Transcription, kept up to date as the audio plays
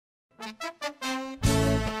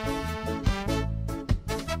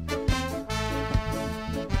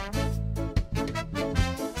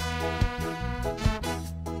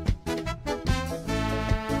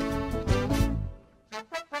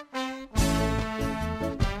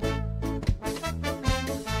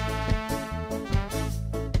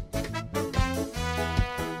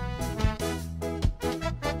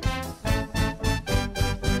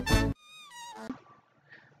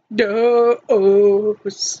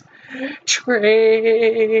Dos,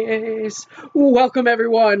 Trace. Welcome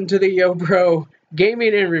everyone to the Yo Bro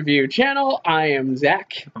Gaming and Review channel. I am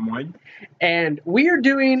Zach. I'm White. And we are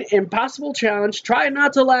doing Impossible Challenge, Try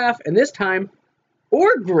Not to Laugh, and this time,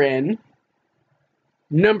 or Grin,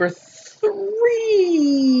 number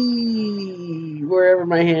 3, wherever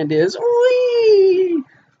my hand is. Whee!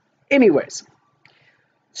 Anyways,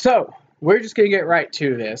 so we're just going to get right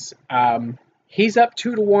to this. He's up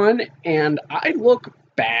 2-1, and I look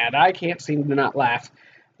bad. I can't seem to not laugh.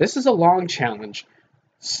 This is a long challenge.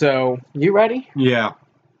 So, you ready? Yeah.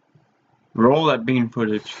 Roll that bean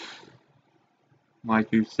footage.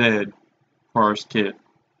 Like you said, first kid.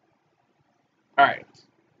 Alright.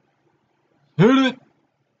 Hit it!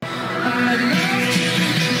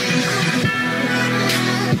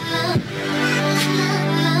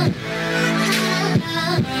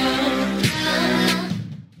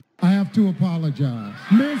 I have to apologize.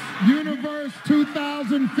 Miss Universe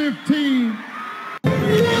 2015.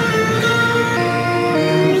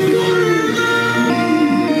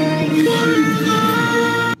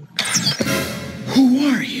 Who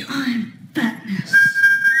are you? I'm Fatness.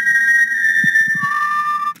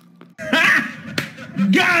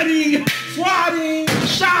 Got him! Swatting!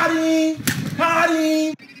 Shotting!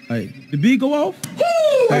 Potting! Hey, the beat go off?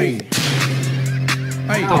 Woo! Hey.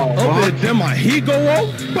 Hey, Oh, over there, my heat go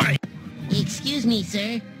off? Bye. Excuse me,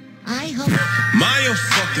 sir. I hope. Mind your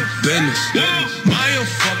fucking business. Mind your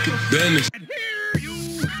fucking business.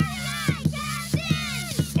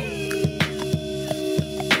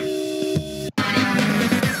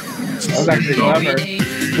 That was actually clever.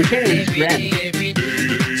 We can't even Grin.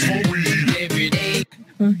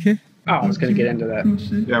 Okay. Oh, I was going to get into that.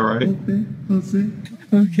 Yeah, right.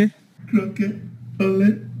 Okay. Croquet, Olé,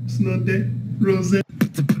 Snodé, Rosé.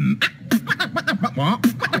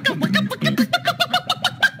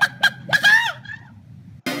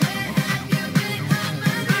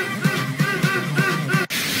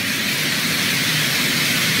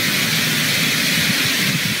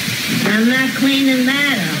 I'm not cleaning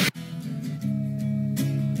that up.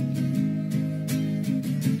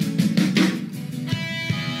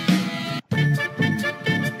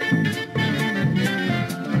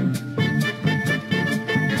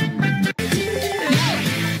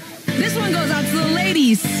 This one goes out to the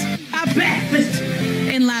ladies. I bet.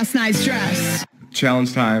 In last night's dress.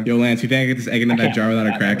 Challenge time. Yo, Lance, you think I get this egg into that jar without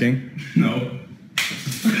it cracking? No.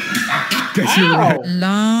 Ow!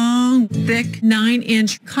 Long, thick,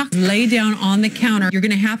 9-inch cock lay down on the counter. You're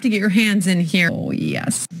gonna have to get your hands in here. Oh,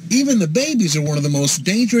 yes. Even the babies are one of the most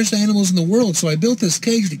dangerous animals in the world, so I built this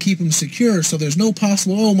cage to keep them secure so there's no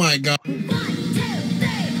possible... Oh my god.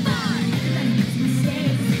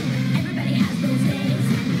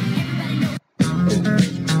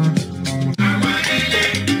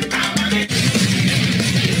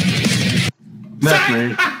 That's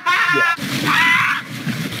me.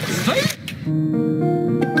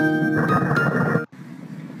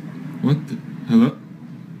 What the? Hello?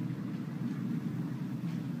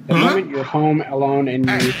 The moment you're home alone and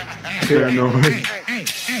you hear Yeah, no way.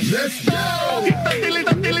 Let's go!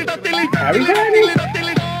 Howdy, howdy.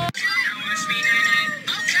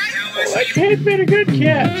 Oh, that kid's been a good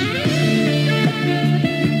catch.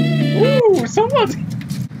 Ooh, someone's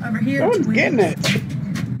getting it.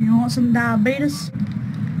 You want some diabetes?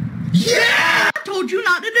 Yeah! I told you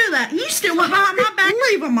not to do that. You still went behind my back.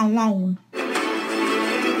 Leave him alone.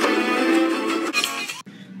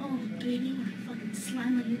 Oh, baby, you want to fucking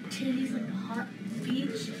slime on your titties like a hot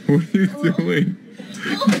beach? What are you doing?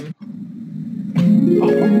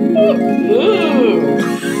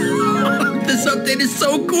 This update is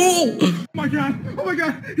so cool! Oh my god.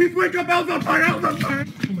 He's wake up, El's on fire. El's on fire.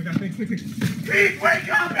 Oh my god, thanks. He's wake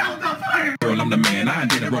up, El's on fire. Girl, I'm the man. I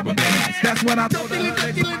did a rubber band. That's what I told her.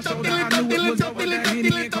 I knew it was over that Henny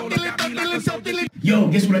and Cola got me like a soldier. Yo,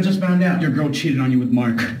 guess what I just found out? Your girl cheated on you with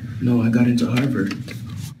Mark. No, I got into Harvard.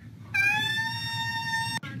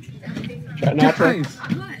 Guys,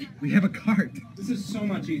 We have a cart. This is so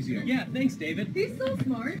much easier. Yeah, thanks, David. He's so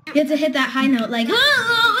smart. You have to hit that high note like,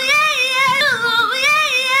 oh,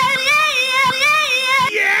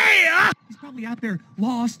 Yeah! he's probably out there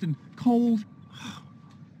lost and cold.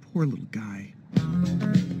 Poor little guy. Too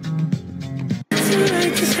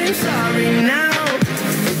late to say sorry now.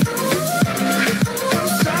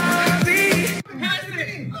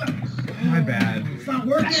 My bad. It's not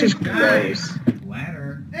working. That's just gross.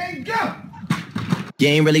 Ladder. Hey, go! You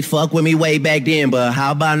ain't really fuck with me way back then, but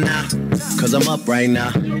how about now? Cause I'm up right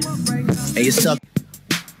now. And you stuck.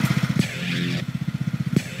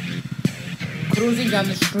 Cruising down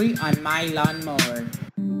the street on my lawnmower.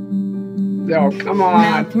 Oh, come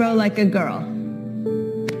Now on. throw like a girl.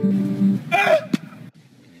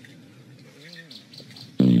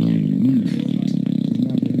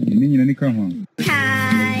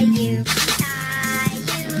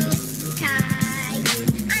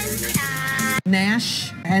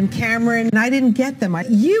 Nash and Cameron, I didn't get them.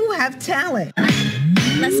 You have talent.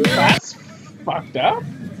 Let's go. That's fucked up.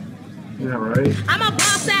 Yeah, right. I'm a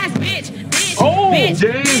boss ass bitch. Bitch. Oh, bitch.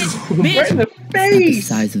 James. Bitch. Right in the It's not the face.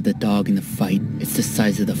 size of the dog in the fight. It's the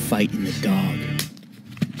size of the fight in the dog.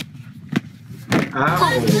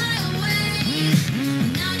 Ow.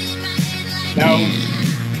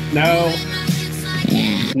 No.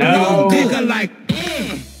 No. Nigga like.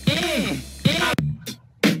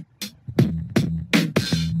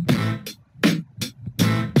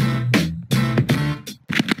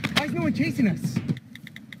 Why is no one chasing us?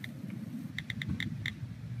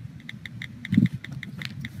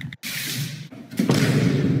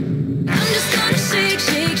 I'm just gonna shake,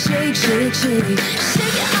 shake, shake, shake, shake.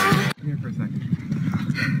 Shake it off. Come here for a second.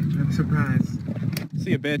 I have a surprise.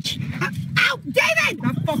 See ya, bitch. Ow! David!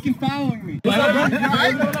 Stop fucking following me. What's up,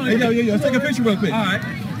 bro? Hey, yo, let's take a picture real quick. All right.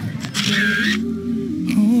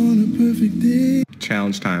 On a perfect day.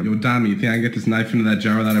 Challenge time. Yo, Dami, you think I can get this knife into that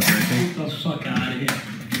jar without it breaking? Get the fuck out of here.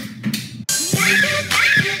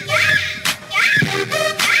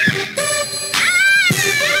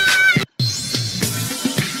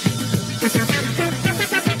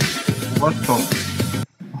 What the?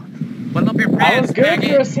 Button up your I pants, was good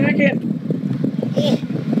for a second.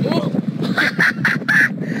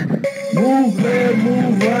 Move, man,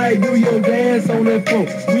 move right. Do your dance on that phone.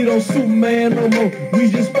 We don't Superman no more.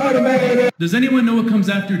 We just Spider-Man. Does anyone know what comes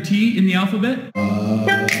after T in the alphabet?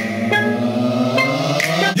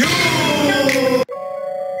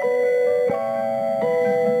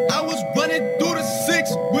 I was running through the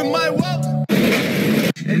 6 with my walk.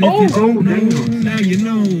 And if you don't know, now you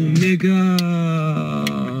know, nigga.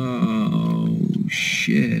 Oh,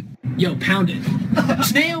 shit. Yo, pound it.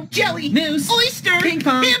 Snail, jelly, noose, oyster, ping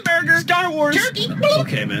pong, hamburger, Star Wars, turkey,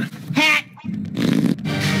 Okay, man. hat.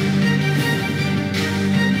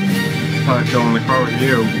 I'd go in the car with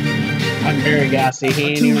you. I'm very gassy. He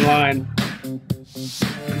ain't even lying.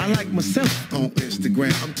 I like myself on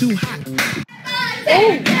Instagram. I'm too hot.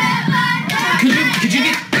 Could you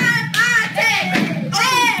get?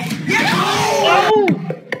 Oh!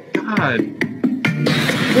 God.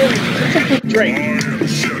 Really? That's a good drink.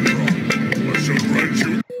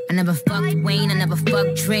 I never fucked Wayne, I never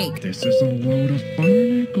fucked Drake. This is a load of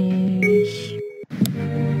barnacles.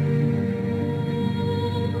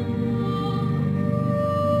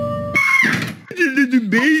 The little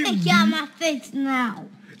baby. Get out my face now.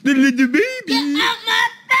 The little baby. Get out my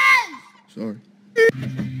face! Sorry.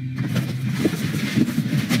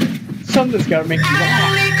 Something's gotta make you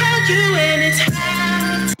laugh.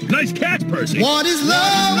 Nice catch, Percy. What is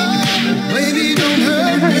love? Baby, don't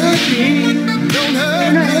hurt me. Don't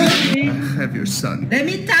hurt me. Have your son. Let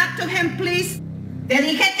me talk to him, please. Te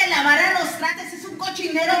dije que lavara los trastes, es un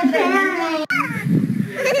cochinero tremendo.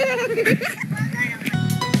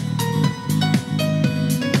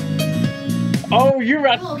 Oh, you're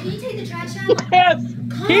right. Oh, can you take the trash out? Yes!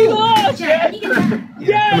 He lost! Jack, Yes! can you get that?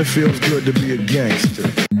 Yes! It feels good to be a gangster.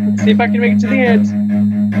 Let's see if I can make it to the end.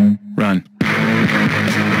 Run.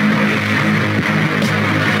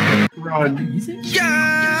 Run.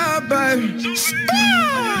 Yeah, baby.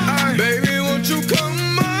 Baby, won't you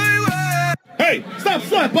come my way? Hey, stop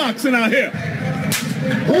slapboxing out here.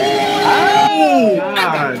 Oh!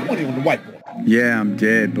 God. What are you on the whiteboard? Yeah, I'm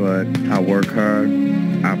dead, but I work hard,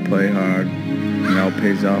 I play hard, and it all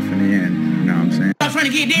pays off in the end. You know what I'm saying? I'm trying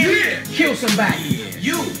to get there. Yeah. Kill somebody.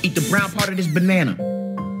 You eat the brown part of this banana.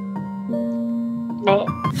 Oh.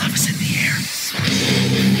 Love is in the air.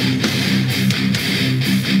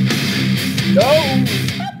 No!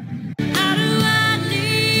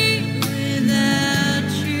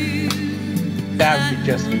 That would be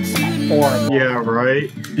just horrible. Yeah, right.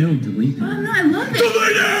 Ew, delete that. Oh, no, I love it.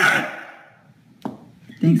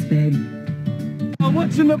 Thanks, babe. Oh,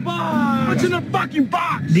 what's in the box? What's in the fucking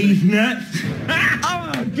box? These nuts.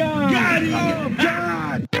 Oh, God. Got it. Oh,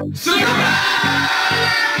 God.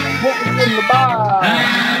 What was in the box?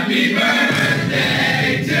 Happy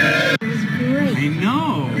birthday to you. I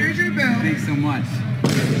know. Here's your bill. Thanks so much.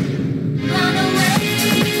 Run away,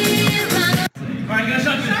 run away. All right, you got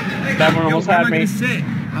something. That one almost had me.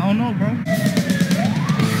 I don't know, bro.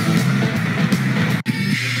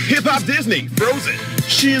 Hip Hop Disney, Frozen.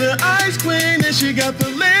 She the ice queen and she got the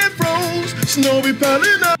land froze. Snow be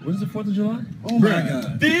piling up. When's the 4th of July? Oh my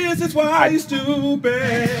God. This is why you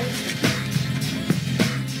stupid.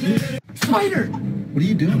 Spider. What are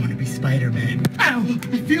you doing? I want to be Spider-Man. Ow!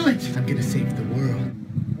 I feel it! I'm gonna save the world.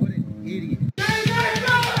 What an idiot.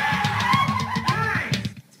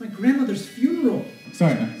 It's my grandmother's funeral.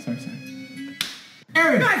 Sorry.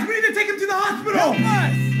 Aaron! Guys, we need to take him to the hospital! Help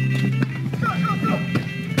us! Go!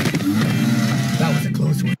 That was a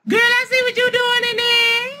close one. Girl, I see what you doing in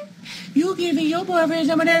there. You giving your boyfriend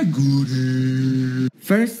some of that goodie.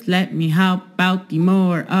 First, let me help out the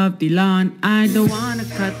mower of the lawn. I don't wanna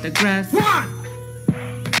cut the grass. Come on!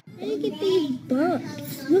 Look at these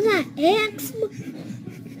bugs. You got eczema?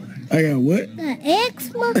 I got what?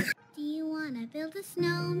 Eczema? Do you wanna build a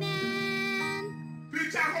snowman?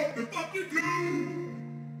 Bitch, I hope the fuck you do!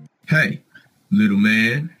 Hey, little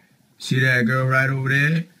man. See that girl right over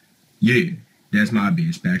there? Yeah, that's my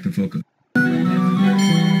bitch. Back the fuck up.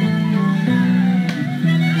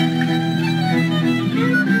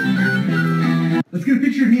 Let's get a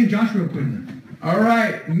picture of me and Josh real quick. All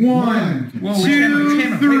right, 1,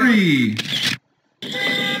 2, 3. Get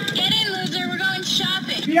in, loser. We're going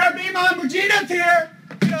shopping. BRB, Mom. Regina's here.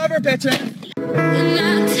 Get over, bitch.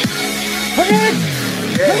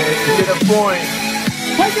 Yeah, you get a point.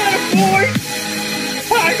 I got a point.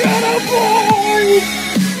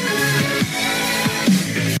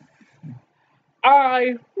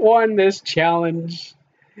 I won this challenge.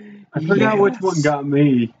 I forgot which one got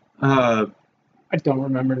me. I don't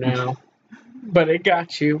remember now, but it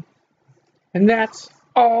got you. And that's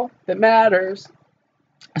all that matters.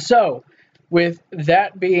 So, with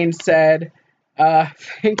that being said,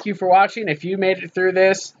 thank you for watching. If you made it through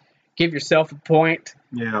this, give yourself a point.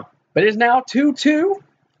 Yeah. But it's now 2-2,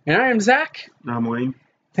 and I am Zach. I'm Wayne.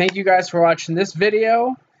 Thank you guys for watching this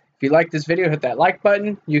video. If you like this video, hit that like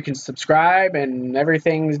button. You can subscribe, and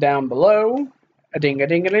everything's down below. A ding a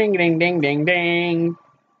ding a ding ding ding ding ding.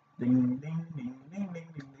 Ding ding ding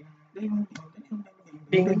ding ding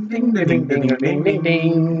ding ding ding ding ding ding ding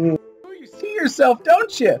ding. You see yourself,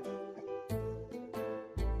 don't you?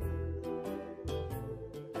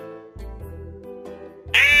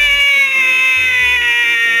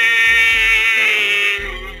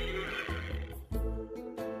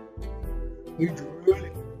 You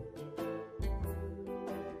drooling.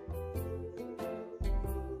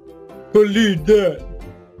 Believe that.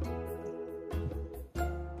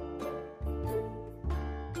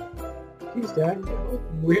 He's that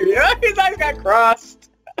weird. His eyes got crossed.